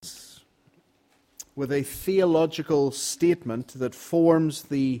with a theological statement that forms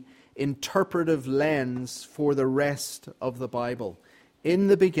the interpretive lens for the rest of the Bible. In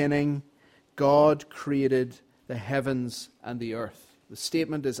the beginning, God created the heavens and the earth. The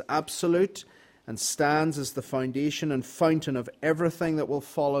statement is absolute and stands as the foundation and fountain of everything that will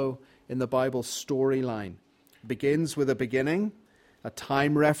follow in the Bible's storyline. It begins with a beginning, a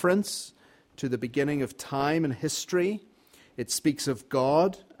time reference to the beginning of time and history. It speaks of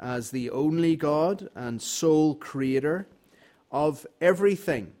God as the only God and sole creator of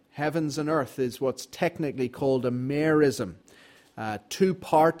everything. Heavens and earth is what's technically called a merism. Two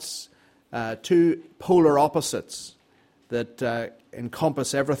parts, two polar opposites that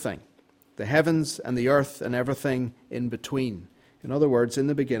encompass everything. The heavens and the earth and everything in between. In other words, in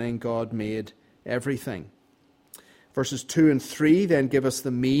the beginning, God made everything. Verses 2 and 3 then give us the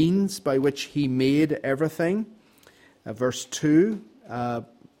means by which he made everything. Verse 2,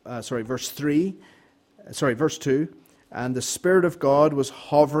 verse 2, and the Spirit of God was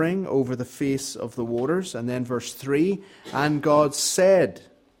hovering over the face of the waters. And then verse 3, and God said,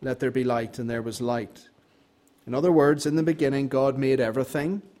 let there be light, and there was light. In other words, in the beginning, God made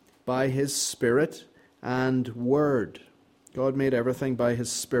everything by his Spirit and Word. God made everything by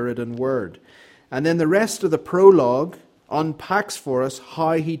his Spirit and Word. And then the rest of the prologue unpacks for us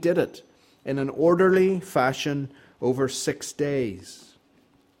how he did it in an orderly fashion over 6 days.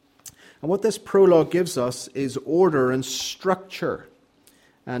 And what this prologue gives us is order and structure.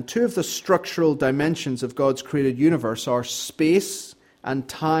 And two of the structural dimensions of God's created universe are space and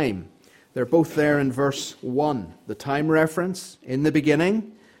time. They're both there in verse 1. The time reference, in the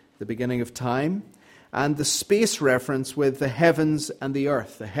beginning of time, and the space reference with the heavens and the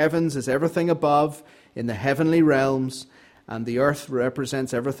earth. The heavens is everything above in the heavenly realms, and the earth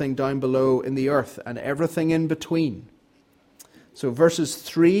represents everything down below in the earth and everything in between. So verses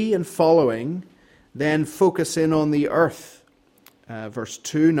 3 and following then focus in on the earth. Verse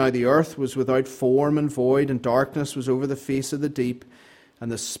 2, now the earth was without form and void, and darkness was over the face of the deep, and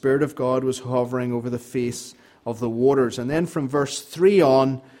the Spirit of God was hovering over the face of the waters. And then from verse 3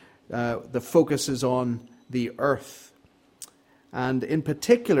 on, the focus is on the earth. And in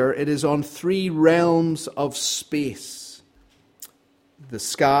particular, it is on three realms of space: the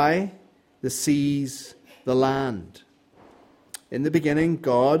sky, the seas, the land. In the beginning,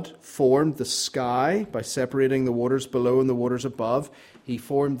 God formed the sky by separating the waters below and the waters above. He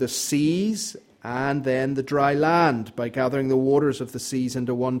formed the seas and then the dry land by gathering the waters of the seas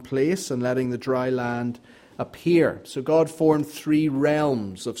into one place and letting the dry land appear. So God formed three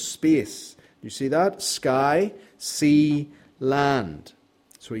realms of space. You see that? Sky, sea, land.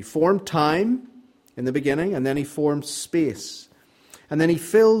 So he formed time in the beginning, and then he formed space. And then he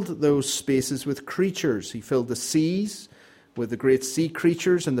filled those spaces with creatures. He filled the seas with the great sea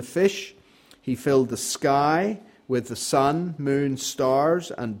creatures and the fish. He filled the sky with the sun, moon,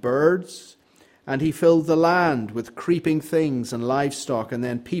 stars, and birds. And he filled the land with creeping things and livestock, and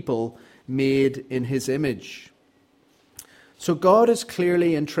then people made in his image. So God is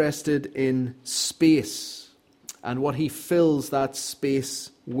clearly interested in space and what he fills that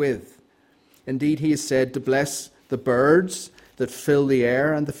space with. Indeed, he is said to bless the birds that fill the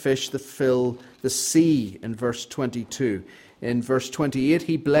air and the fish that fill the sea in verse 22. In verse 28,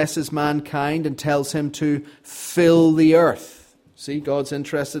 he blesses mankind and tells him to fill the earth. See, God's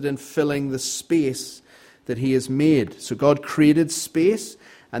interested in filling the space that he has made. So God created space,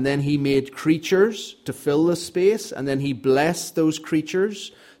 and then he made creatures to fill the space, and then he blessed those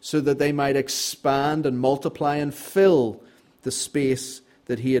creatures so that they might expand and multiply and fill the space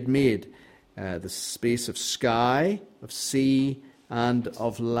that he had made. The space of sky, of sea, and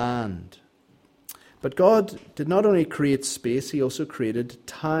of land. But God did not only create space, he also created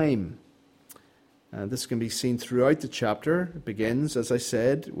time. This can be seen throughout the chapter. It begins, as I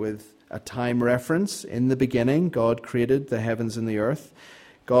said, with a time reference. In the beginning, God created the heavens and the earth.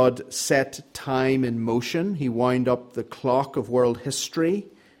 God set time in motion. He wound up the clock of world history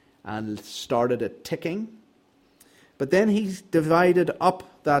and started it ticking. But then he divided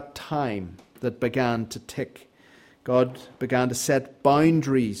up that time that began to tick. God began to set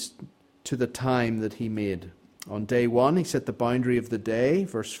boundaries to the time that he made. On day 1, he set the boundary of the day,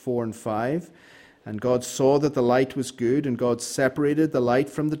 verse 4 and 5. And God saw that the light was good, and God separated the light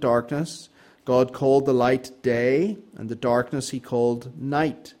from the darkness. God called the light day, and the darkness he called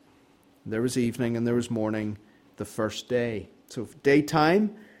night. There was evening and there was morning the first day. So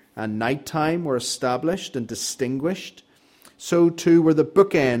daytime and nighttime were established and distinguished. So too were the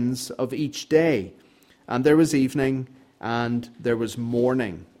bookends of each day. And there was evening and there was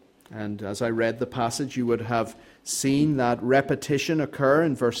morning. And as I read the passage, you would have seen that repetition occur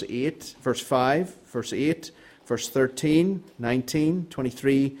in verse 8, verse 5, verse 8, verse 13, 19,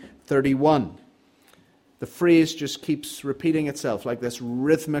 23, 31. The phrase just keeps repeating itself like this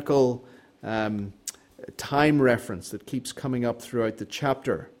rhythmical time reference that keeps coming up throughout the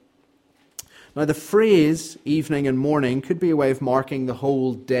chapter. Now, the phrase evening and morning could be a way of marking the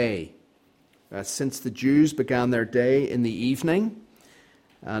whole day. Since the Jews began their day in the evening,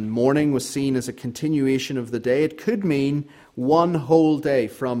 and morning was seen as a continuation of the day, it could mean one whole day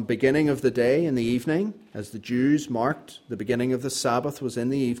from beginning of the day in the evening, as the Jews marked the beginning of the Sabbath was in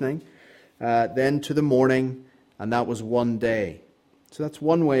the evening, then to the morning, and that was one day. So that's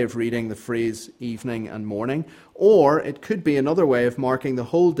one way of reading the phrase evening and morning. Or it could be another way of marking the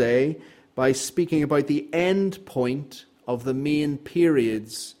whole day by speaking about the end point of the main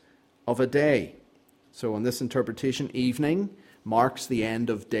periods of a day. So in this interpretation, evening marks the end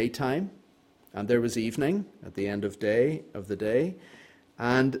of daytime, and there was evening at the end of the day,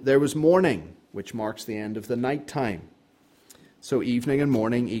 and there was morning, which marks the end of the nighttime. So evening and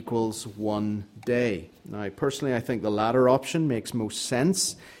morning equals one day. Now, personally, I think the latter option makes most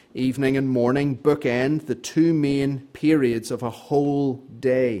sense. Evening and morning bookend the two main periods of a whole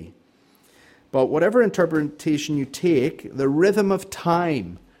day. But whatever interpretation you take, the rhythm of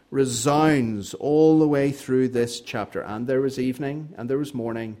time resounds all the way through this chapter. And there was evening, and there was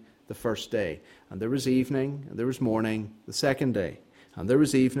morning the first day. And there was evening, and there was morning the second day. And there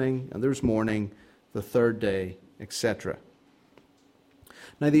was evening, and there was morning the third day, etc.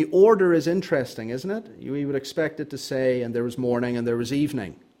 Now, the order is interesting, isn't it? We would expect it to say, and there was morning, and there was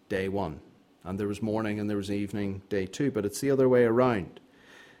evening, day one. And there was morning, and there was evening, day two. But it's the other way around.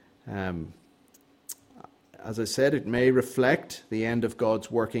 As I said, it may reflect the end of God's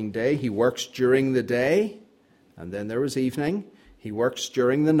working day. He works during the day, and then there was evening. He works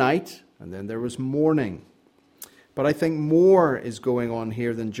during the night, and then there was morning. But I think more is going on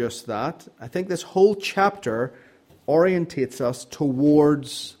here than just that. I think this whole chapter orientates us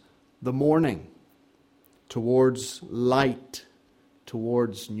towards the morning, towards light,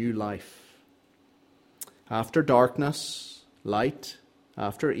 towards new life. After darkness, light.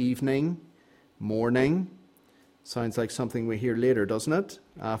 After evening, morning. Sounds like something we hear later, doesn't it?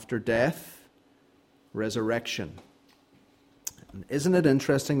 After death, resurrection. And isn't it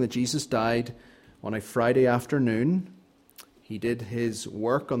interesting that Jesus died on a Friday afternoon? He did his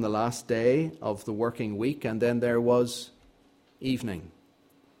work on the last day of the working week, and then there was evening.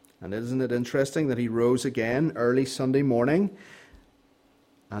 And isn't it interesting that he rose again early Sunday morning,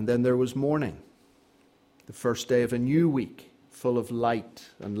 and then there was morning, the first day of a new week, full of light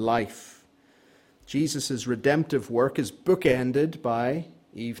and life. Jesus' redemptive work is bookended by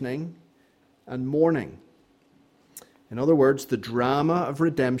evening and morning. In other words, the drama of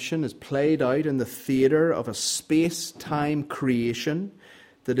redemption is played out in the theatre of a space-time creation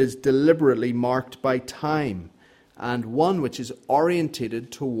that is deliberately marked by time, and one which is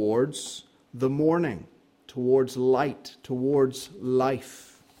orientated towards the morning, towards light, towards life.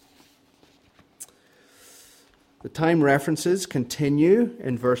 The time references continue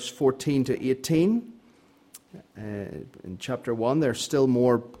in verse 14 to 18. In chapter 1, there are still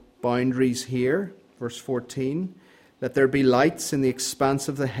more boundaries here. Verse 14, let there be lights in the expanse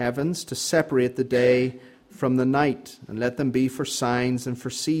of the heavens to separate the day from the night, and let them be for signs and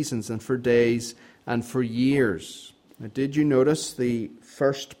for seasons and for days and for years. Now, did you notice the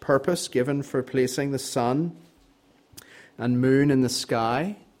first purpose given for placing the sun and moon in the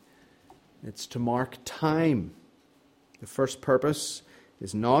sky? It's to mark time. The first purpose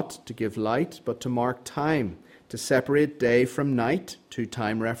is not to give light, but to mark time, to separate day from night, two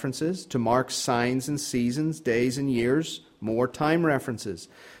time references, to mark signs and seasons, days and years, more time references.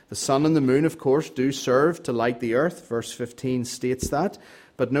 The sun and the moon, of course, do serve to light the earth. Verse 15 states that.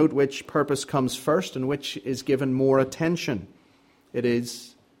 But note which purpose comes first and which is given more attention. It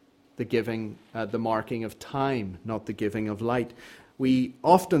is the marking of time, not the giving of light. We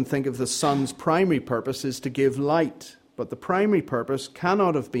often think of the sun's primary purpose is to give light. But the primary purpose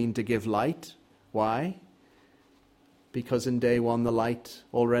cannot have been to give light. Why? Because in day one the light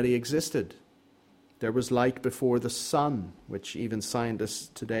already existed. There was light before the sun, which even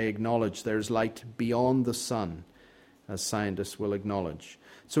scientists today acknowledge. There's light beyond the sun, as scientists will acknowledge.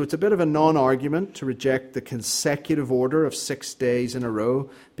 So it's a bit of a non-argument to reject the consecutive order of 6 days in a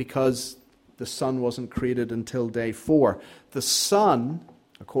row because the sun wasn't created until day 4. The sun,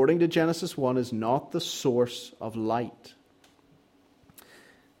 according to Genesis 1, is not the source of light.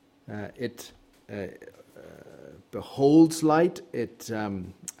 It beholds light, it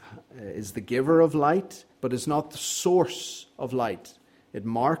is the giver of light, but is not the source of light. It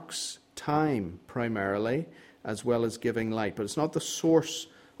marks time primarily, as well as giving light. But it's not the source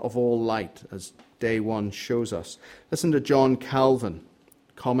of all light, as day 1 shows us. Listen to John Calvin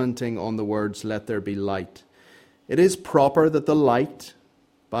commenting on the words, "Let there be light." "It is proper that the light,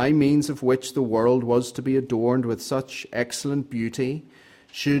 by means of which the world was to be adorned with such excellent beauty,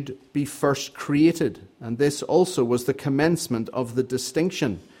 should be first created, and this also was the commencement of the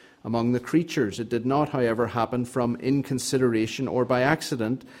distinction among the creatures. It did not, however, happen from inconsideration or by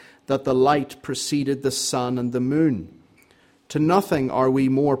accident that the light preceded the sun and the moon. To nothing are we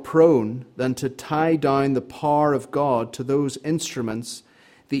more prone than to tie down the power of God to those instruments,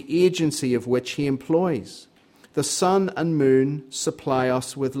 the agency of which he employs. The sun and moon supply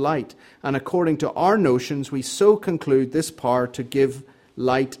us with light, and according to our notions, we so conclude this power to give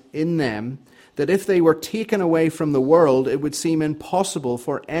light in them, that if they were taken away from the world, it would seem impossible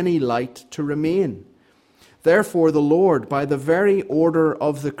for any light to remain. Therefore, the Lord, by the very order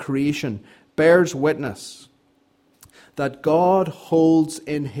of the creation, bears witness that God holds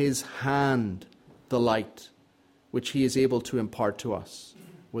in his hand the light which he is able to impart to us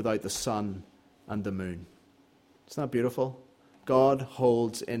without the sun and the moon." Isn't that beautiful? God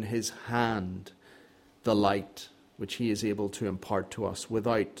holds in his hand the light which he is able to impart to us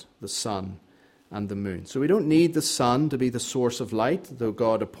without the sun and the moon. So we don't need the sun to be the source of light, though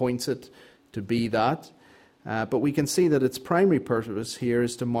God appoints it to be that. But we can see that its primary purpose here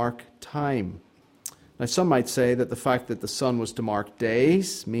is to mark time. Now, some might say that the fact that the sun was to mark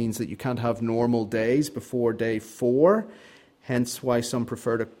days means that you can't have normal days before day 4, hence why some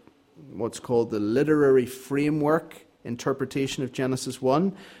prefer to what's called the literary framework interpretation of Genesis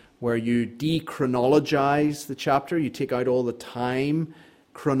 1, where you dechronologize the chapter, you take out all the time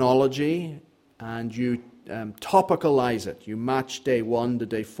chronology, and you topicalize it. You match day 1 to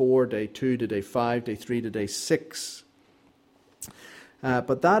day 4, day 2 to day 5, day 3 to day 6.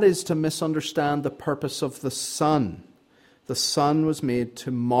 But that is to misunderstand the purpose of the sun. The sun was made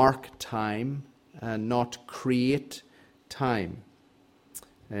to mark time and not create time.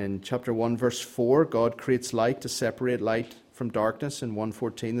 In chapter 1, verse 4, God creates light to separate light from darkness. In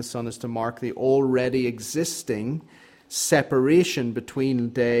 1:14, the sun is to mark the already existing separation between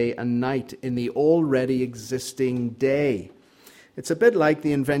day and night in the already existing day. It's a bit like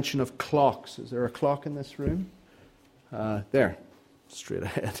the invention of clocks. Is there a clock in this room? There, straight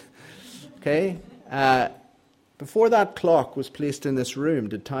ahead. Okay. Before that clock was placed in this room,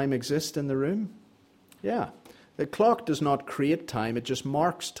 did time exist in the room? Yeah. The clock does not create time, it just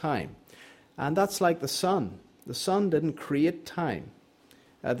marks time. And that's like the sun. The sun didn't create time.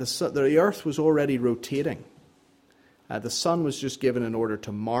 The earth was already rotating. The sun was just given in order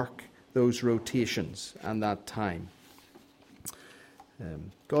to mark those rotations and that time.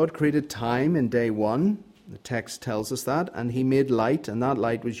 God created time in day 1. The text tells us that. And he made light, and that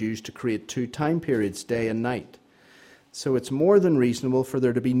light was used to create 2 time periods, day and night. So it's more than reasonable for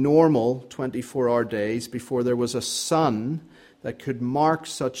there to be normal 24-hour days before there was a sun that could mark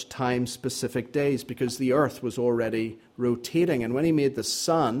such time-specific days, because the earth was already rotating. And when he made the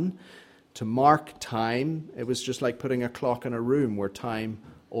sun to mark time, it was just like putting a clock in a room where time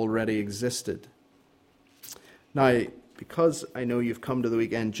already existed. Now, because I know you've come to the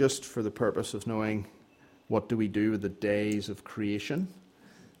weekend just for the purpose of knowing what do we do with the days of creation,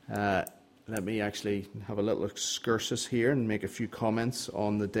 let me actually have a little excursus here and make a few comments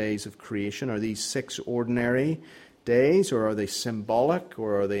on the days of creation. Are these 6 ordinary days, or are they symbolic,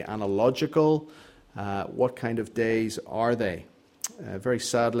 or are they analogical? What kind of days are they? Very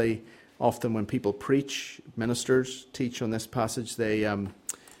sadly, often when people preach, ministers teach on this passage, they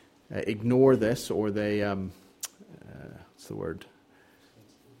ignore this, or they, what's the word?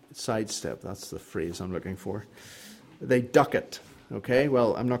 Sidestep, that's the phrase I'm looking for. They duck it. Okay,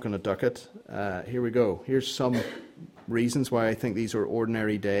 well, I'm not going to duck it. Here we go. Here's some reasons why I think these are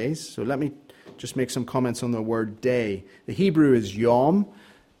ordinary days. So let me just make some comments on the word day. The Hebrew is yom.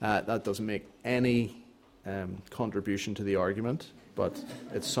 That doesn't make any contribution to the argument, but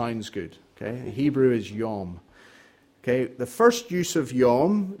it sounds good. Okay, the Hebrew is yom. Okay, the first use of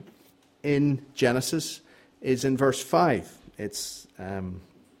yom in Genesis is in verse 5. It's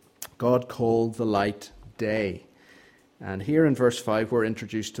God called the light day. And here in verse 5, we're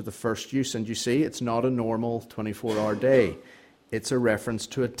introduced to the first use. And you see, it's not a normal 24-hour day. It's a reference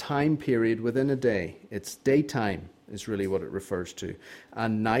to a time period within a day. It's daytime is really what it refers to.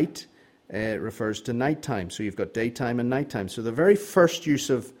 And night refers to nighttime. So you've got daytime and nighttime. So the very first use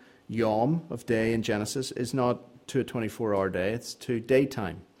of yom, of day in Genesis, is not to a 24-hour day. It's to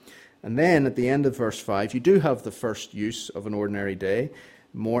daytime. And then at the end of verse 5, you do have the first use of an ordinary day,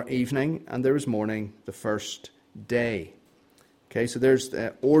 more evening, and there is morning, the first day. Okay, so there's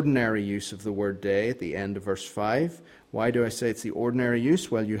the ordinary use of the word day at the end of verse 5. Why do I say it's the ordinary use?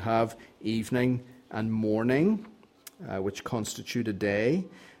 Well, you have evening and morning, which constitute a day.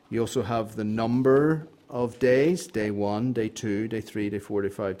 You also have the number of days, day 1, day 2, day 3, day 4, day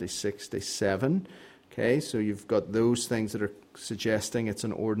 5, day 6, day 7. Okay, so you've got those things that are suggesting it's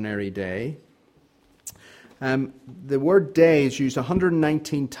an ordinary day. The word day is used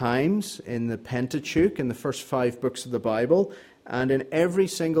 119 times in the Pentateuch, in the first 5 books of the Bible, and in every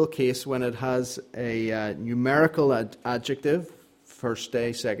single case when it has a numerical adjective, first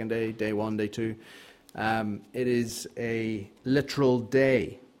day, second day, day 1, day 2, it is a literal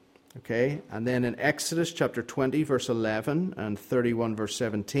day. Okay, and then in Exodus chapter 20, verse 11 and 31, verse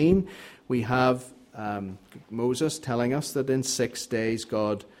 17, we have Moses telling us that in 6 days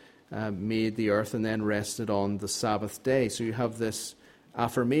God made the earth and then rested on the Sabbath day. So you have this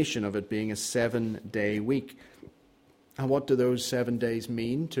affirmation of it being a 7-day week. And what do those 7 days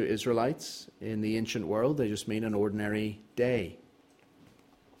mean to Israelites in the ancient world? They just mean an ordinary day.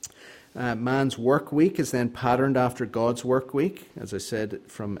 Man's work week is then patterned after God's work week, as I said,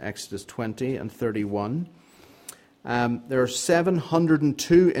 from Exodus 20 and 31. There are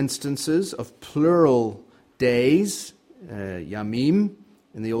 702 instances of plural days, yamim,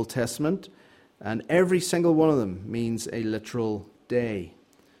 in the Old Testament, and every single one of them means a literal day.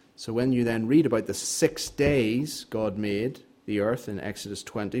 So when you then read about the 6 days God made the earth in Exodus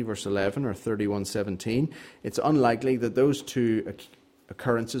 20, verse 11, or 31:17, it's unlikely that those two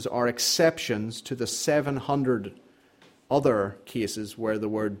occurrences are exceptions to the 700 other cases where the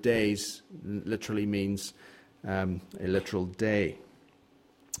word days literally means a literal day.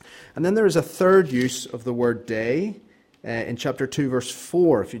 And then there is a third use of the word day in chapter 2, verse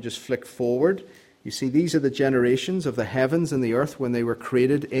 4. If you just flick forward, you see these are the generations of the heavens and the earth when they were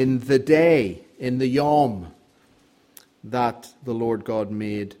created in the day, in the yom, that the Lord God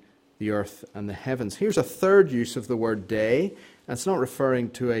made the earth and the heavens. Here's a third use of the word day. And it's not referring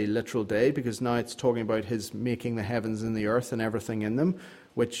to a literal day, because now it's talking about his making the heavens and the earth and everything in them,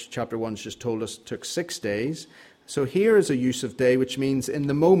 which chapter 1's just told us took 6 days. So here is a use of day which means in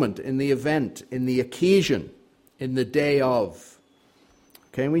the moment, in the event, in the occasion, in the day of.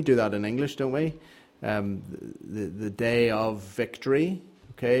 Okay, and we do that in English, don't we? The day of victory,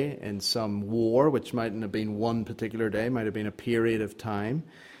 okay, in some war, which mightn't have been one particular day, might have been a period of time.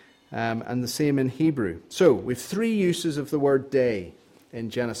 And the same in Hebrew. So we have 3 uses of the word day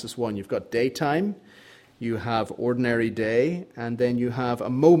in Genesis 1. You've got daytime, you have ordinary day, and then you have a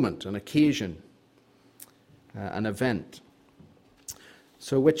moment, an occasion, an event.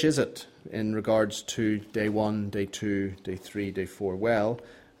 So which is it in regards to day 1, day 2, day 3, day 4? Well,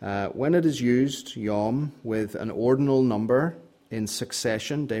 when it is used, yom, with an ordinal number in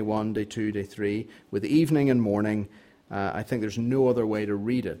succession, day 1, day 2, day 3, with evening and morning, I think there's no other way to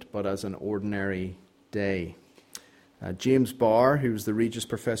read it but as an ordinary day. James Barr, who was the Regius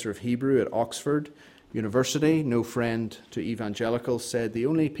Professor of Hebrew at Oxford University, no friend to evangelicals, said the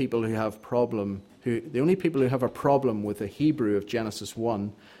only people who have a problem with the Hebrew of Genesis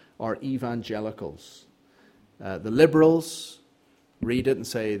 1 are evangelicals. The liberals read it and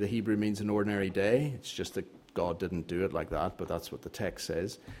say the Hebrew means an ordinary day. It's just that God didn't do it like that, but that's what the text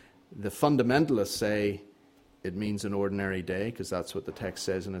says. The fundamentalists say it means an ordinary day because that's what the text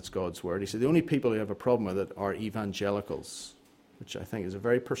says and it's God's word. He said the only people who have a problem with it are evangelicals, which I think is a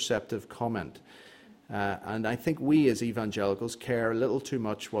very perceptive comment. And I think we as evangelicals care a little too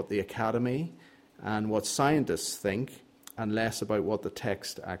much what the academy and what scientists think and less about what the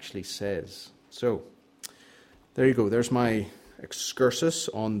text actually says. So, there you go. There's my excursus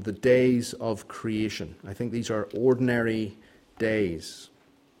on the days of creation. I think these are ordinary days.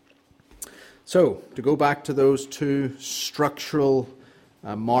 So, to go back to those 2 structural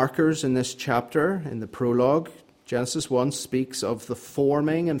markers in this chapter, in the prologue, Genesis 1 speaks of the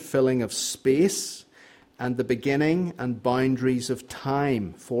forming and filling of space and the beginning and boundaries of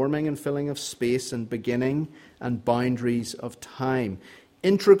time. Forming and filling of space and beginning and boundaries of time.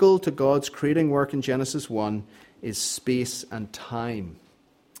 Integral to God's creating work in Genesis 1 is space and time.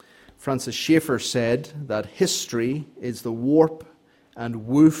 Francis Schaeffer said that history is the warp and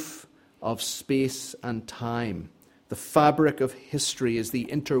woof of space and time. The fabric of history is the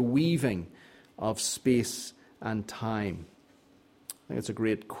interweaving of space and time. I think it's a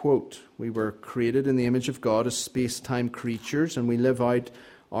great quote. We were created in the image of God as space-time creatures, and we live out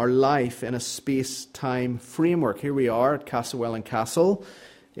our life in a space-time framework. Here we are at Castlewellan Castle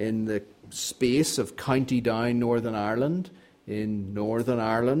in the space of County Down, Northern Ireland, in Northern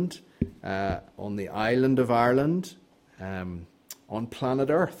Ireland, on the island of Ireland, on planet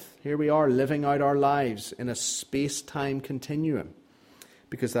Earth. Here we are living out our lives in a space-time continuum,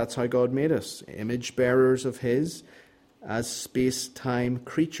 because that's how God made us, image bearers of His as space-time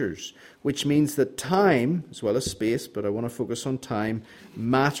creatures, which means that time, as well as space, but I want to focus on time,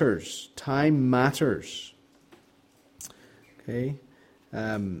 matters. Time matters. Okay?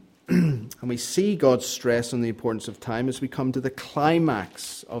 And we see God's stress on the importance of time as we come to the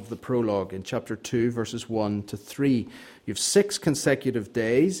climax of the prologue in chapter 2, verses 1 to 3. You have 6 consecutive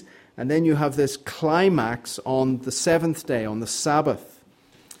days, and then you have this climax on the 7th day, on the Sabbath.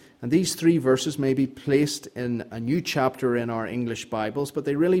 And these 3 verses may be placed in a new chapter in our English Bibles, but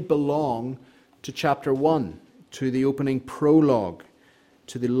they really belong to chapter 1, to the opening prologue,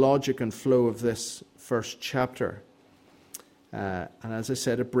 to the logic and flow of this first chapter. And as I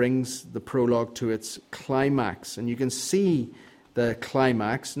said, it brings the prologue to its climax. And you can see the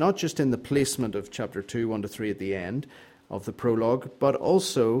climax, not just in the placement of chapter 2, 1 to 3 at the end of the prologue, but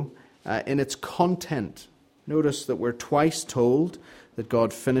also in its content. Notice that we're twice told that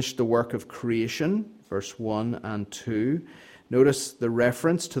God finished the work of creation, verse 1 and 2. Notice the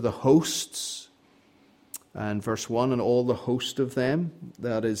reference to the hosts, and verse 1, and all the host of them,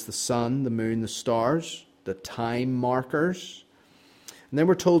 that is the sun, the moon, the stars, the time markers. And then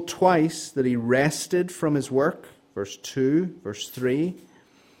we're told twice that He rested from His work, verse 2, verse 3.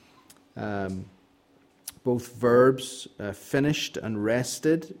 Both verbs, finished and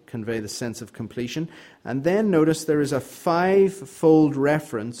rested, convey the sense of completion. And then notice there is a 5-fold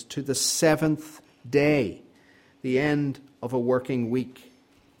reference to the 7th day, the end of a working week.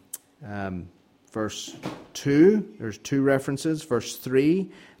 Verse 2, there's 2 references. Verse 3,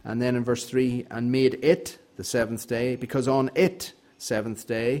 and then in verse 3, and made it the 7th day, because on it, 7th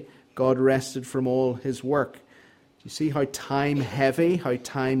day, God rested from all His work. Do you see how time-heavy, how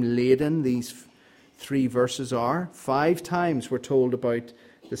time-laden these 3 verses are? 5 times we're told about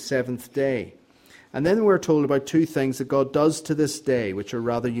the 7th day. And then we're told about 2 things that God does to this day, which are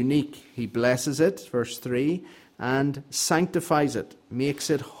rather unique. He blesses it, verse 3, and sanctifies it,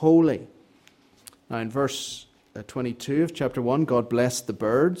 makes it holy. Now in verse 22 of chapter 1, God blessed the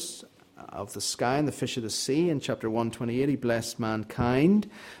birds of the sky and the fish of the sea. In chapter 1:28, He blessed mankind.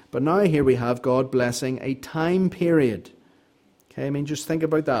 But now here we have God blessing a time period. Okay, I mean, just think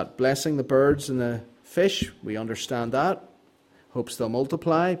about that. Blessing the birds and the fish, we understand that. Hopes they'll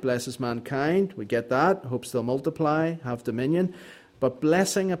multiply. Blesses mankind, we get that. Hopes they'll multiply, have dominion. But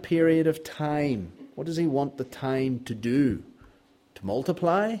blessing a period of time, what does He want the time to do? To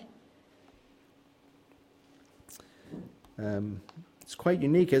multiply? It's quite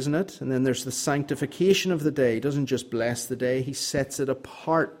unique, isn't it? And then there's the sanctification of the day. He doesn't just bless the day, He sets it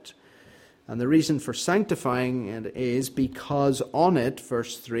apart. And the reason for sanctifying it is because on it,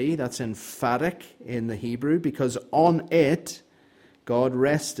 verse 3, that's emphatic in the Hebrew, because on it God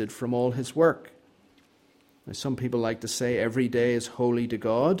rested from all His work. Now, some people like to say every day is holy to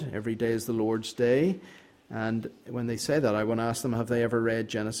God, every day is the Lord's day. And when they say that, I want to ask them, have they ever read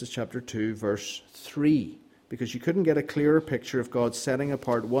Genesis chapter 2, verse 3? Because you couldn't get a clearer picture of God setting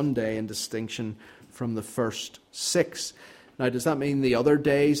apart one day in distinction from the first 6. Now, does that mean the other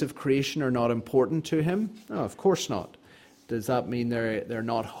days of creation are not important to Him? No, of course not. Does that mean they're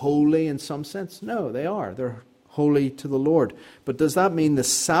not holy in some sense? No, they are. They're holy to the Lord. But does that mean the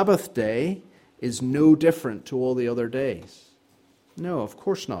Sabbath day is no different to all the other days? No, of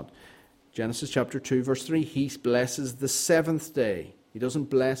course not. Genesis chapter 2, verse 3, He blesses the 7th day. He doesn't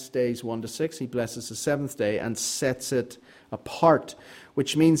bless days 1 to 6. He blesses the 7th day and sets it apart,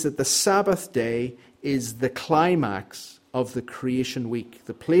 which means that the Sabbath day is the climax of the creation week.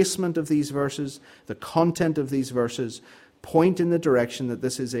 The placement of these verses, the content of these verses, point in the direction that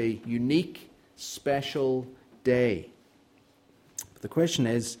this is a unique, special day. But the question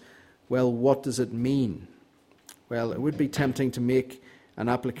is, well, what does it mean? Well, it would be tempting to make an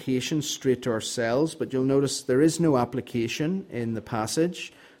application straight to ourselves, but you'll notice there is no application in the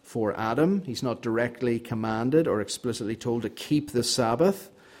passage for Adam. He's not directly commanded or explicitly told to keep the Sabbath.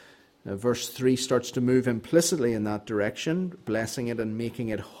 Verse 3 starts to move implicitly in that direction, blessing it and making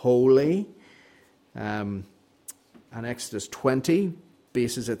it holy. And Exodus 20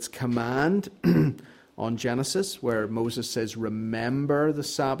 bases its command on Genesis, where Moses says, remember the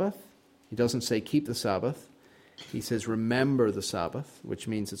Sabbath. He doesn't say keep the Sabbath. He says remember the Sabbath, which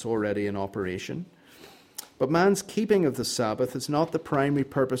means it's already in operation. But man's keeping of the Sabbath is not the primary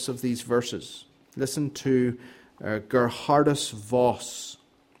purpose of these verses. Listen to Gerhardus Voss.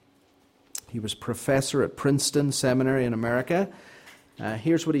 He was professor at Princeton Seminary in America.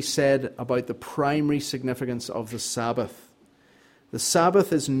 Here's what he said about the primary significance of the Sabbath. The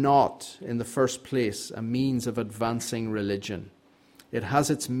Sabbath is not, in the first place, a means of advancing religion. It has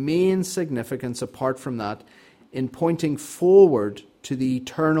its main significance, apart from that, in pointing forward to the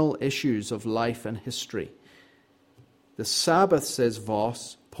eternal issues of life and history. The Sabbath, says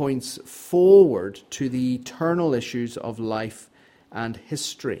Voss, points forward to the eternal issues of life and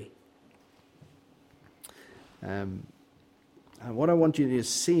history. And what I want you to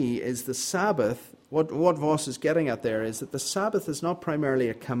see is the Sabbath, what Voss is getting at there is that the Sabbath is not primarily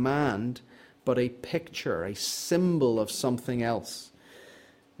a command, but a picture, a symbol of something else.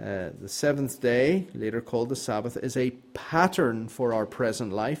 The seventh day, later called the Sabbath, is a pattern for our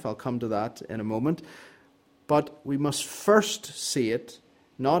present life. I'll come to that in a moment. But we must first see it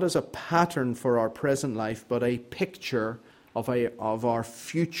not as a pattern for our present life, but a picture of our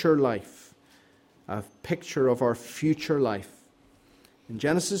future life. A picture of our future life. In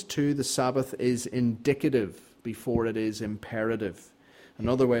Genesis 2, the Sabbath is indicative before it is imperative.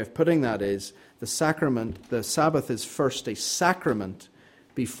 Another way of putting that is the Sabbath is first a sacrament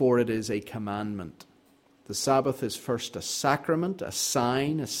before it is a commandment. The Sabbath is first a sacrament, a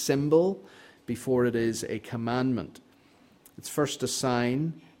sign, a symbol, before it is a commandment. It's first a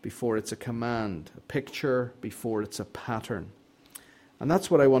sign before it's a command, a picture before it's a pattern. And that's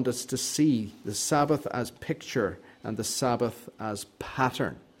what I want us to see, the Sabbath as picture and the Sabbath as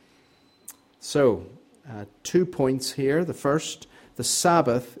pattern. So, 2 points here. The first, the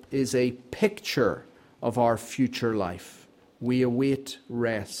Sabbath is a picture of our future life. We await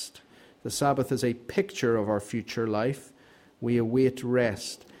rest. The Sabbath is a picture of our future life. We await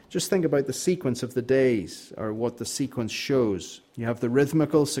rest. Just think about the sequence of the days, or what the sequence shows. You have the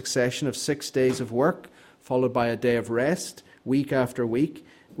rhythmical succession of 6 days of work, followed by a day of rest, week after week,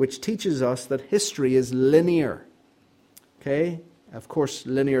 which teaches us that history is linear. Okay? Of course,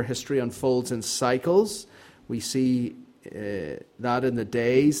 linear history unfolds in cycles. We see that in the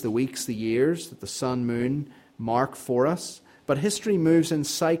days, the weeks, the years, that the sun, moon mark for us. But history moves in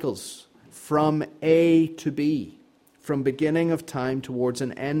cycles from A to B, from beginning of time towards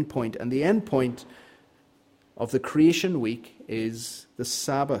an end point. And the end point of the creation week is the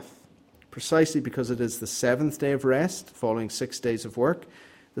Sabbath. Precisely because it is the seventh day of rest, following 6 days of work,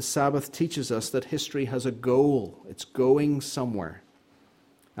 the Sabbath teaches us that history has a goal. It's going somewhere.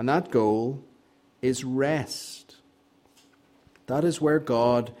 And that goal is rest. That is where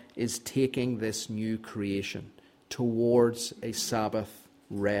God is taking this new creation, towards a Sabbath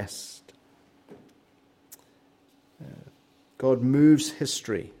rest. God moves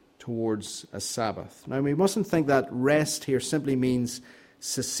history towards a Sabbath. Now, we mustn't think that rest here simply means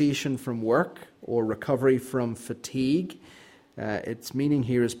cessation from work or recovery from fatigue. Its meaning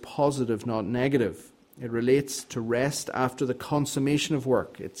here is positive, not negative. It relates to rest after the consummation of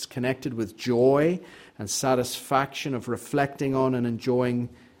work. It's connected with joy and satisfaction of reflecting on and enjoying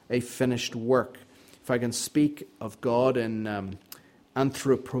a finished work. If I can speak of God in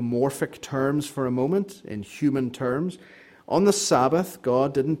anthropomorphic terms for a moment, in human terms, on the Sabbath,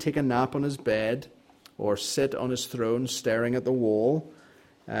 God didn't take a nap on his bed or sit on his throne staring at the wall,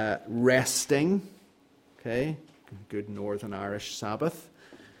 resting. Okay, good Northern Irish Sabbath.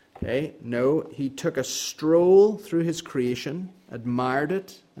 Okay, no, he took a stroll through his creation, admired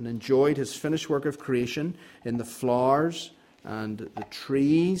it, and enjoyed his finished work of creation in the flowers and the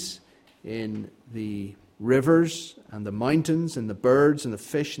trees, in the rivers and the mountains and the birds and the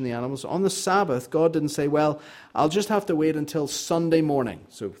fish and the animals. On the Sabbath, God didn't say, well, I'll just have to wait until Sunday morning.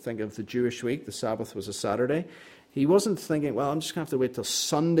 So think of the Jewish week. The Sabbath was a Saturday. He wasn't thinking, well, I'm just going to have to wait till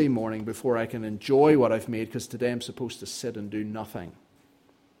Sunday morning before I can enjoy what I've made, because today I'm supposed to sit and do nothing.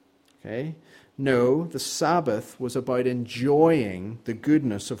 Okay? No, the Sabbath was about enjoying the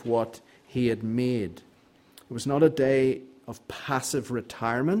goodness of what he had made. It was not a day of passive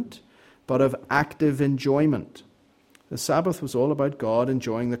retirement, but of active enjoyment. The Sabbath was all about God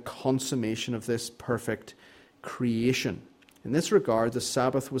enjoying the consummation of this perfect creation. In this regard, the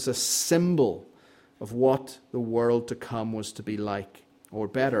Sabbath was a symbol of what the world to come was to be like, or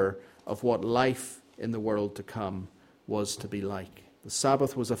better, of what life in the world to come was to be like. The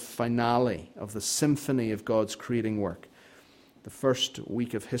Sabbath was a finale of the symphony of God's creating work. The first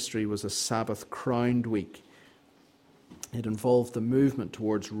week of history was a Sabbath-crowned week. It involved the movement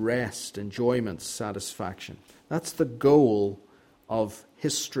towards rest, enjoyment, satisfaction. That's the goal of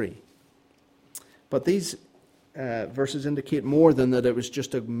history. But these verses indicate more than that it was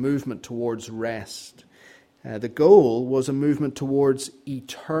just a movement towards rest. The goal was a movement towards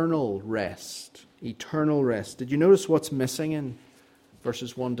eternal rest. Eternal rest. Did you notice what's missing in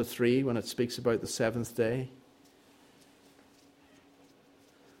verses 1 to 3 when it speaks about the seventh day?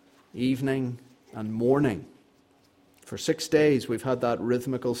 Evening and morning. For 6 days we've had that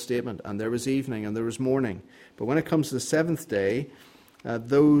rhythmical statement, and there was evening and there was morning. But when it comes to the seventh day,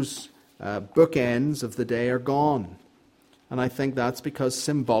 those bookends of the day are gone. And I think that's because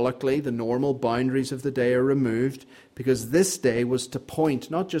symbolically the normal boundaries of the day are removed, because this day was to point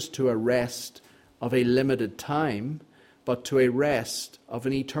not just to a rest of a limited time, but to a rest of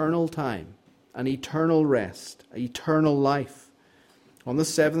an eternal time, an eternal rest, eternal life. On the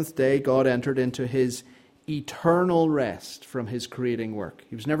seventh day, God entered into his eternal rest from his creating work.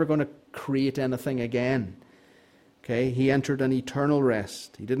 He was never going to create anything again. Okay, he entered an eternal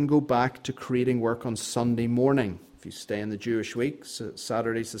rest. He didn't go back to creating work on Sunday morning. If you stay in the Jewish week,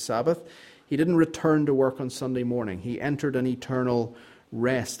 Saturday's the Sabbath. He didn't return to work on Sunday morning. He entered an eternal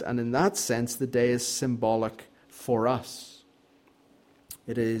rest. And in that sense, the day is symbolic for us.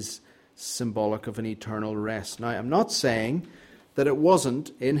 It is symbolic of an eternal rest. Now, I'm not saying that it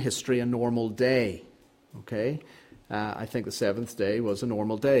wasn't in history a normal day. Okay? I think the seventh day was a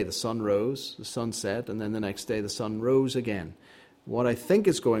normal day. The sun rose, the sun set, and then the next day the sun rose again. What I think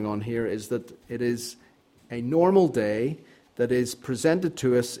is going on here is that it is a normal day that is presented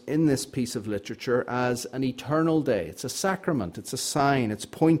to us in this piece of literature as an eternal day. It's a sacrament, it's a sign, it's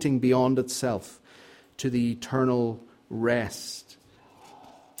pointing beyond itself to the eternal rest.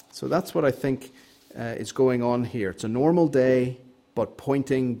 So that's what I think is going on here. It's a normal day, but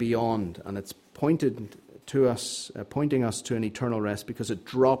pointing beyond, and it's pointing us to an eternal rest because it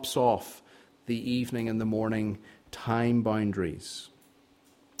drops off the evening and the morning time boundaries.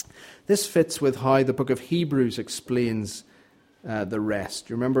 This fits with how the book of Hebrews explains the rest.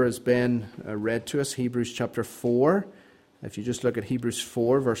 You remember, as Ben read to us, Hebrews chapter 4. If you just look at Hebrews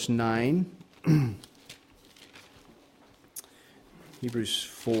 4, verse 9. Hebrews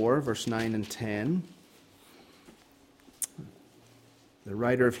 4, verse 9 and 10. The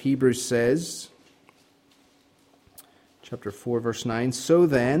writer of Hebrews says, chapter 4, verse 9, "So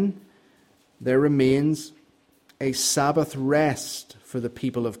then there remains a Sabbath rest for the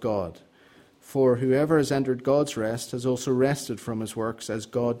people of God. For whoever has entered God's rest has also rested from his works as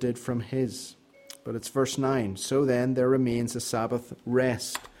God did from his." But it's verse 9. "So then there remains a Sabbath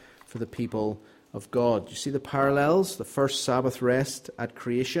rest for the people of God." You see the parallels? The first Sabbath rest at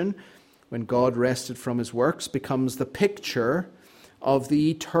creation, when God rested from his works, becomes the picture of the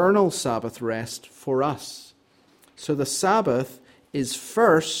eternal Sabbath rest for us. So the Sabbath is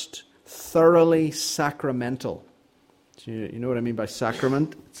first thoroughly sacramental. You know what I mean by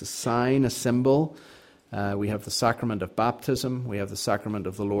sacrament? It's a sign, a symbol. We have the sacrament of baptism. We have the sacrament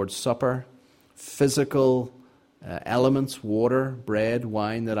of the Lord's Supper. Physical elements, water, bread,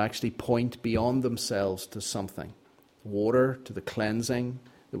 wine, that actually point beyond themselves to something. Water to the cleansing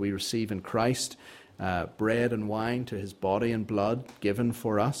that we receive in Christ. Bread and wine to his body and blood given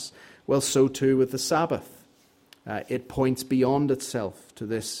for us. Well, so too with the Sabbath. It points beyond itself to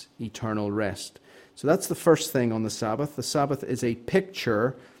this eternal rest. So that's the first thing on the Sabbath. The Sabbath is a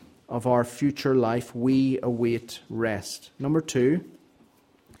picture of our future life. We await rest. Number two,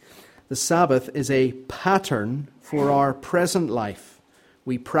 the Sabbath is a pattern for our present life.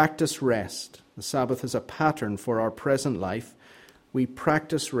 We practice rest. The Sabbath is a pattern for our present life. We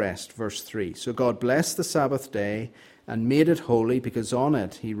practice rest. Verse 3. "So God blessed the Sabbath day and made it holy, because on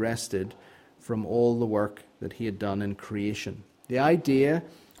it he rested from all the work that he had done in creation." The idea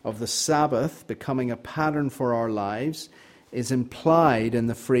of the Sabbath becoming a pattern for our lives is implied in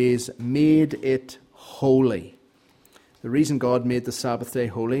the phrase, "made it holy." The reason God made the Sabbath day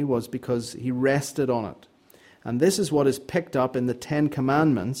holy was because he rested on it. And this is what is picked up in the Ten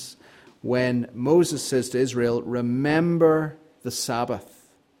Commandments when Moses says to Israel, "Remember the Sabbath.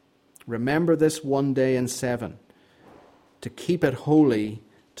 Remember this one day in 7, to keep it holy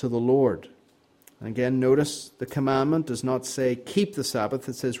to the Lord." And again, notice the commandment does not say keep the Sabbath.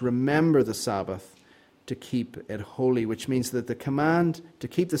 It says remember the Sabbath to keep it holy, which means that the command to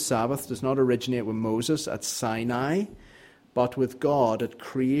keep the Sabbath does not originate with Moses at Sinai, but with God at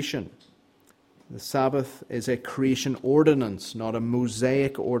creation. The Sabbath is a creation ordinance, not a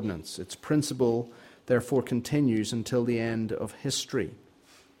Mosaic ordinance. Its principle, therefore, continues until the end of history.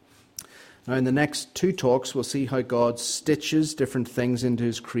 Now, in the next two talks, we'll see how God stitches different things into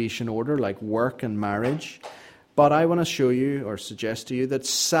his creation order, like work and marriage. But I want to show you, or suggest to you, that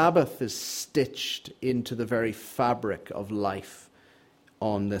Sabbath is stitched into the very fabric of life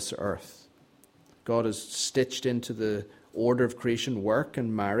on this earth. God has stitched into the order of creation work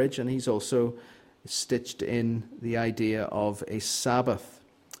and marriage, and he's also stitched in the idea of a Sabbath.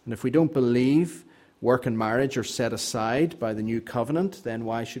 And if we don't believe work and marriage are set aside by the new covenant, then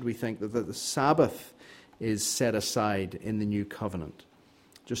why should we think that the Sabbath is set aside in the new covenant?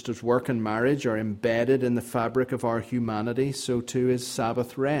 Just as work and marriage are embedded in the fabric of our humanity, so too is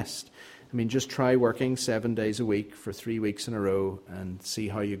Sabbath rest. I mean, just try working 7 days a week for 3 weeks in a row and see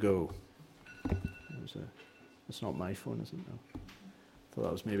how you go. That's not my phone, is it? No. I thought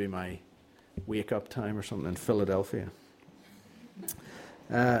that was maybe my wake-up time or something in Philadelphia.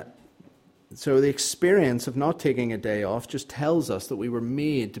 So the experience of not taking a day off just tells us that we were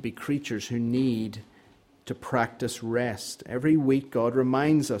made to be creatures who need to practice rest. Every week God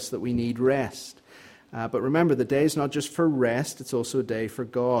reminds us that we need rest. But remember, the day is not just for rest, it's also a day for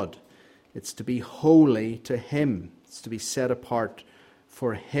God. It's to be holy to Him. It's to be set apart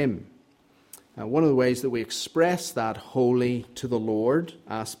for Him. One of the ways that we express that holy to the Lord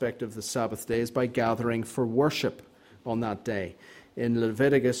aspect of the Sabbath day is by gathering for worship on that day. In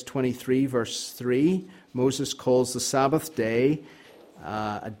Leviticus 23, verse 3, Moses calls the Sabbath day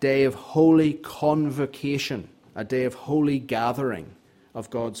a day of holy convocation, a day of holy gathering of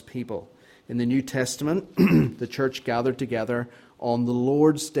God's people. In the New Testament, the church gathered together on the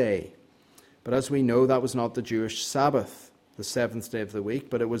Lord's Day. But as we know, that was not the Jewish Sabbath, the seventh day of the week,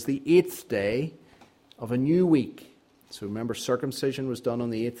 but it was the 8th day of a new week. So remember, circumcision was done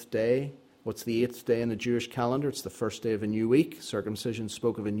on the 8th day. What's the 8th day in the Jewish calendar? It's the first day of a new week. Circumcision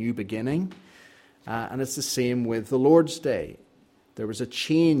spoke of a new beginning. And it's the same with the Lord's Day. There was a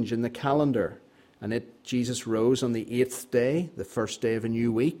change in the calendar, and Jesus rose on the 8th day, the first day of a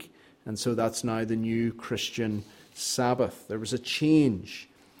new week, and so that's now the new Christian Sabbath. There was a change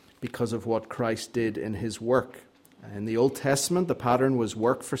because of what Christ did in His work. In the Old Testament, the pattern was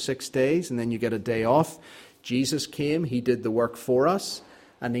work for 6 days, and then you get a day off. Jesus came, He did the work for us,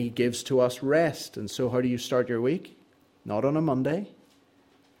 and He gives to us rest. And so how do you start your week? Not on a Monday,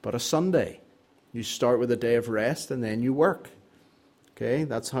 but a Sunday. You start with a day of rest, and then you work. Okay,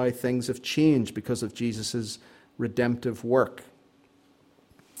 that's how things have changed because of Jesus' redemptive work.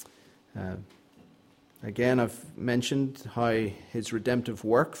 Again, I've mentioned how His redemptive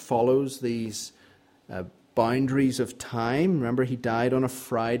work follows these boundaries of time. Remember, He died on a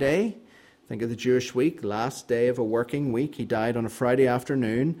Friday. Think of the Jewish week, last day of a working week. He died on a Friday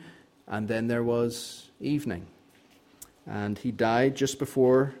afternoon, and then there was evening. And He died just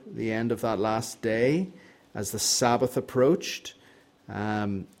before the end of that last day as the Sabbath approached.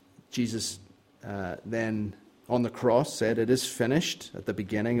 Jesus then on the cross said, "It is finished." At the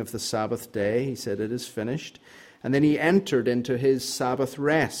beginning of the Sabbath day, He said, "It is finished." And then He entered into His Sabbath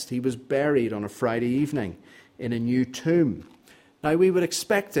rest. He was buried on a Friday evening in a new tomb. Now, we would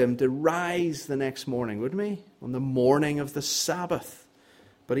expect Him to rise the next morning, wouldn't we? On the morning of the Sabbath.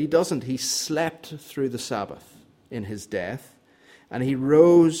 But He doesn't. He slept through the Sabbath in His death. And He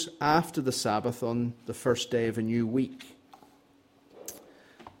rose after the Sabbath on the first day of a new week.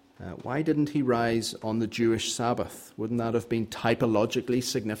 Why didn't He rise on the Jewish Sabbath? Wouldn't that have been typologically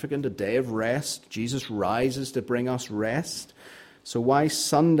significant? A day of rest. Jesus rises to bring us rest. So why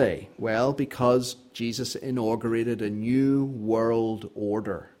Sunday? Well, because Jesus inaugurated a new world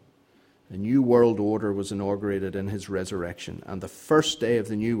order. A new world order was inaugurated in His resurrection. And the first day of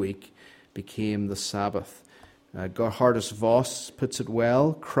the new week became the Sabbath. Gerhardus Voss puts it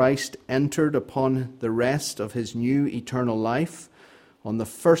well. Christ entered upon the rest of His new eternal life on the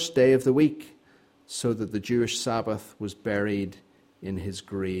first day of the week, so that the Jewish Sabbath was buried in His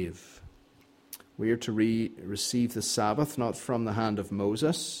grave. We are to receive the Sabbath not from the hand of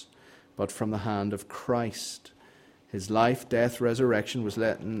Moses, but from the hand of Christ. His life, death, resurrection was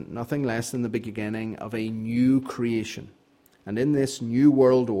nothing less than the beginning of a new creation. And in this new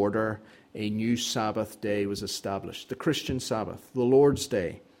world order, a new Sabbath day was established. The Christian Sabbath, the Lord's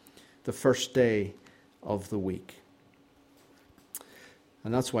Day, the first day of the week.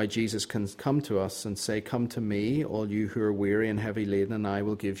 And that's why Jesus can come to us and say, "Come to me, all you who are weary and heavy laden, and I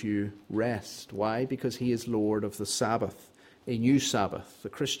will give you rest." Why? Because He is Lord of the Sabbath, a new Sabbath, the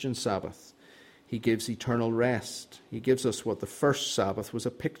Christian Sabbath. He gives eternal rest. He gives us what the first Sabbath was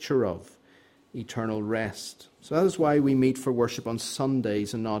a picture of, eternal rest. So that is why we meet for worship on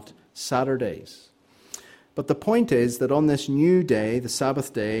Sundays and not Saturdays. But the point is that on this new day, the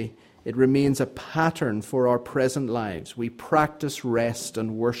Sabbath day, it remains a pattern for our present lives. We practice rest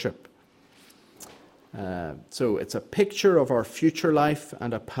and worship. So it's a picture of our future life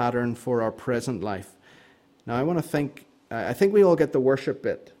and a pattern for our present life. Now I think we all get the worship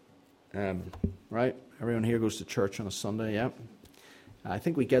bit, right? Everyone here goes to church on a Sunday, yeah? I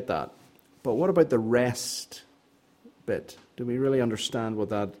think we get that. But what about the rest bit? Do we really understand what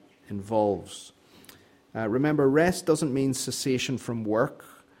that involves? Remember, rest doesn't mean cessation from work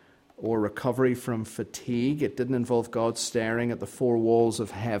or recovery from fatigue. It didn't involve God staring at the four walls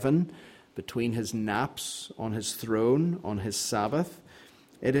of heaven between His naps on His throne on His Sabbath.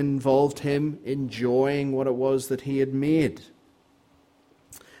 It involved Him enjoying what it was that He had made.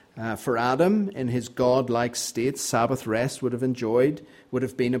 For Adam, in his God-like state, Sabbath rest would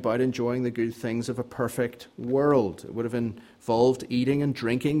have been about enjoying the good things of a perfect world. It would have involved eating and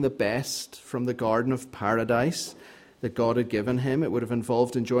drinking the best from the garden of paradise that God had given him. It would have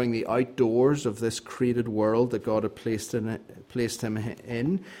involved enjoying the outdoors of this created world that God had placed him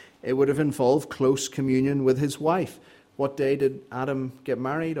in. It would have involved close communion with his wife. What day did Adam get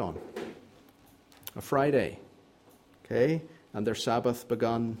married on? A Friday. Okay? And their Sabbath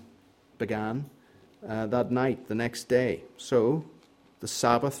began that night, the next day. So, the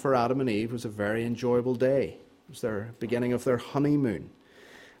Sabbath for Adam and Eve was a very enjoyable day. It was their beginning of their honeymoon.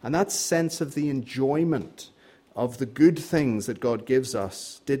 And that sense of the enjoyment of the good things that God gives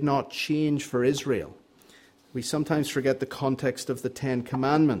us did not change for Israel. We sometimes forget the context of the Ten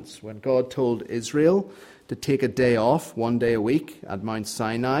Commandments. When God told Israel to take a day off, 1 day a week at Mount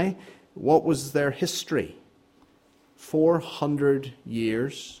Sinai, what was their history? 400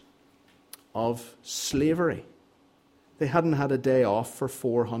 years of slavery. They hadn't had a day off for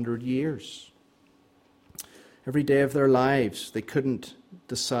 400 years. Every day of their lives, they couldn't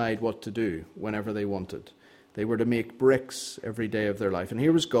decide what to do whenever they wanted. They were to make bricks every day of their life. And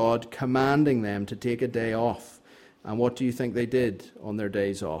here was God commanding them to take a day off. And what do you think they did on their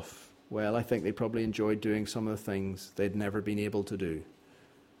days off? Well, I think they probably enjoyed doing some of the things they'd never been able to do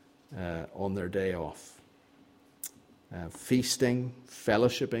on their day off. Feasting,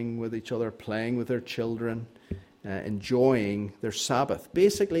 fellowshipping with each other, playing with their children, enjoying their Sabbath.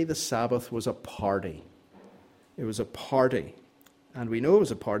 Basically, the Sabbath was a party. It was a party. And we know it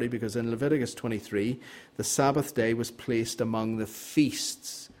was a party because in Leviticus 23, the Sabbath day was placed among the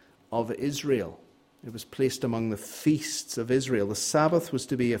feasts of Israel. It was placed among the feasts of Israel. The Sabbath was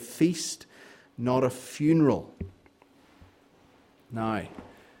to be a feast, not a funeral. Now,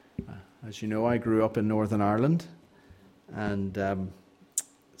 as you know, I grew up in Northern Ireland. And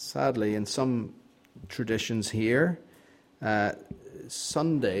sadly, in some traditions here,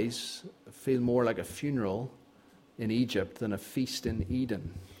 Sundays feel more like a funeral in Egypt than a feast in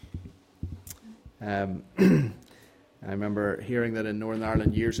Eden. I remember hearing that in Northern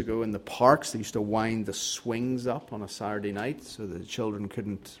Ireland years ago in the parks, they used to wind the swings up on a Saturday night so that the children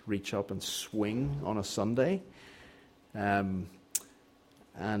couldn't reach up and swing on a Sunday. There's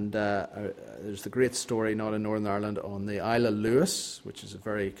the great story, not in Northern Ireland, on the Isle of Lewis, which is a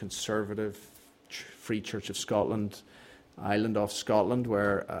very conservative Free Church of Scotland island off Scotland,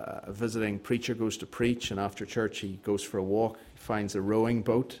 where a visiting preacher goes to preach, and after church he goes for a walk, finds a rowing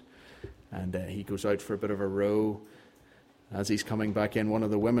boat, and he goes out for a bit of a row. As he's coming back in, one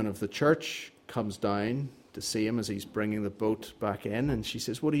of the women of the church comes down to see him as he's bringing the boat back in, and she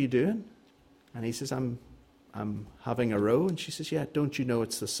says, "What are you doing?" And he says, I'm having a row. And she says, "Yeah, don't you know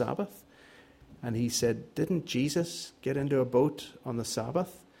it's the Sabbath?" And he said, "Didn't Jesus get into a boat on the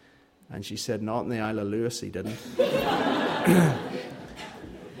Sabbath?" And she said, "Not in the Isle of Lewis, he didn't."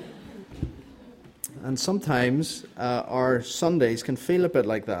 And sometimes our Sundays can feel a bit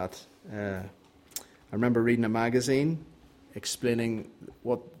like that. I remember reading a magazine explaining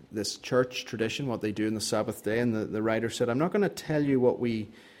what this church tradition, what they do on the Sabbath day, and the writer said, I'm not going to tell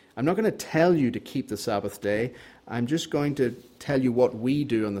you to keep the Sabbath day. I'm just going to tell you what we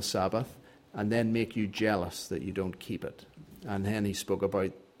do on the Sabbath and then make you jealous that you don't keep it. And then he spoke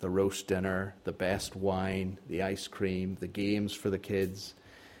about the roast dinner, the best wine, the ice cream, the games for the kids.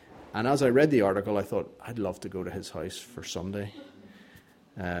 And as I read the article, I thought, I'd love to go to his house for Sunday.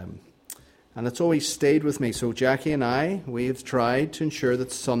 And it's always stayed with me. So Jackie and I, we have tried to ensure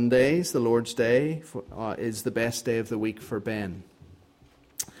that Sundays, the Lord's Day, is the best day of the week for Ben.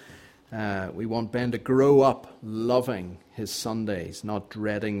 We want Ben to grow up loving his Sundays, not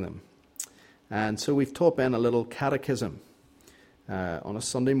dreading them. And so we've taught Ben a little catechism. On a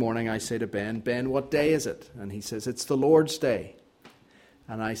Sunday morning, I say to Ben, "Ben, what day is it?" And he says, "It's the Lord's Day."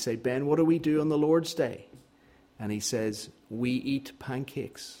 And I say, "Ben, what do we do on the Lord's Day?" And he says, "We eat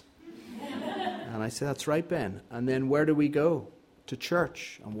pancakes." And I say, "That's right, Ben. And then where do we go? To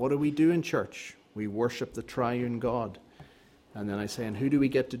church. And what do we do in church? We worship the triune God." And then I say, "And who do we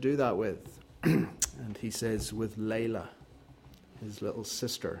get to do that with?" And he says, "With Layla, his little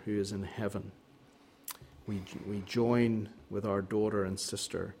sister who is in heaven. We join with our daughter and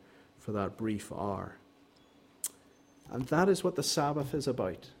sister for that brief hour." And that is what the Sabbath is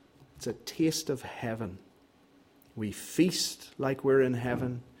about. It's a taste of heaven. We feast like we're in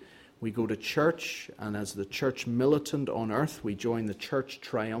heaven. We go to church, and as the church militant on earth, we join the church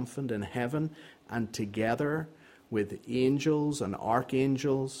triumphant in heaven, and together with angels and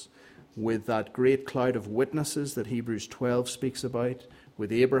archangels, with that great cloud of witnesses that Hebrews 12 speaks about,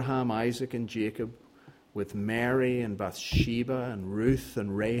 with Abraham, Isaac, and Jacob, with Mary and Bathsheba and Ruth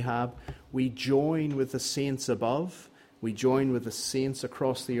and Rahab. We join with the saints above. We join with the saints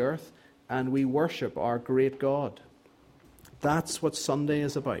across the earth, and we worship our great God. That's what Sunday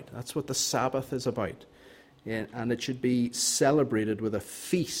is about. That's what the Sabbath is about. And it should be celebrated with a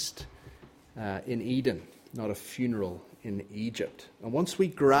feast in Eden, not a funeral in Egypt. And once we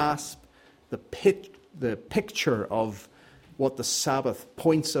grasp the picture of what the Sabbath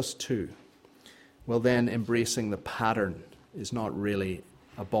points us to, well, then embracing the pattern is not really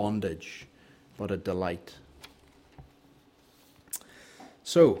a bondage, but a delight.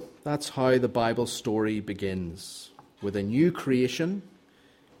 So, that's how the Bible story begins, with a new creation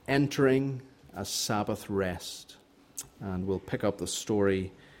entering a Sabbath rest. And we'll pick up the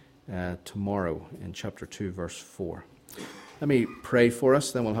story tomorrow in chapter 2, verse 4. Let me pray for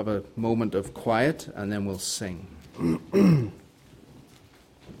us, then we'll have a moment of quiet, and then we'll sing.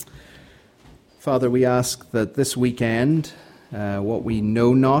 Father, we ask that this weekend, what we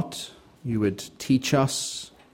know not, you would teach us.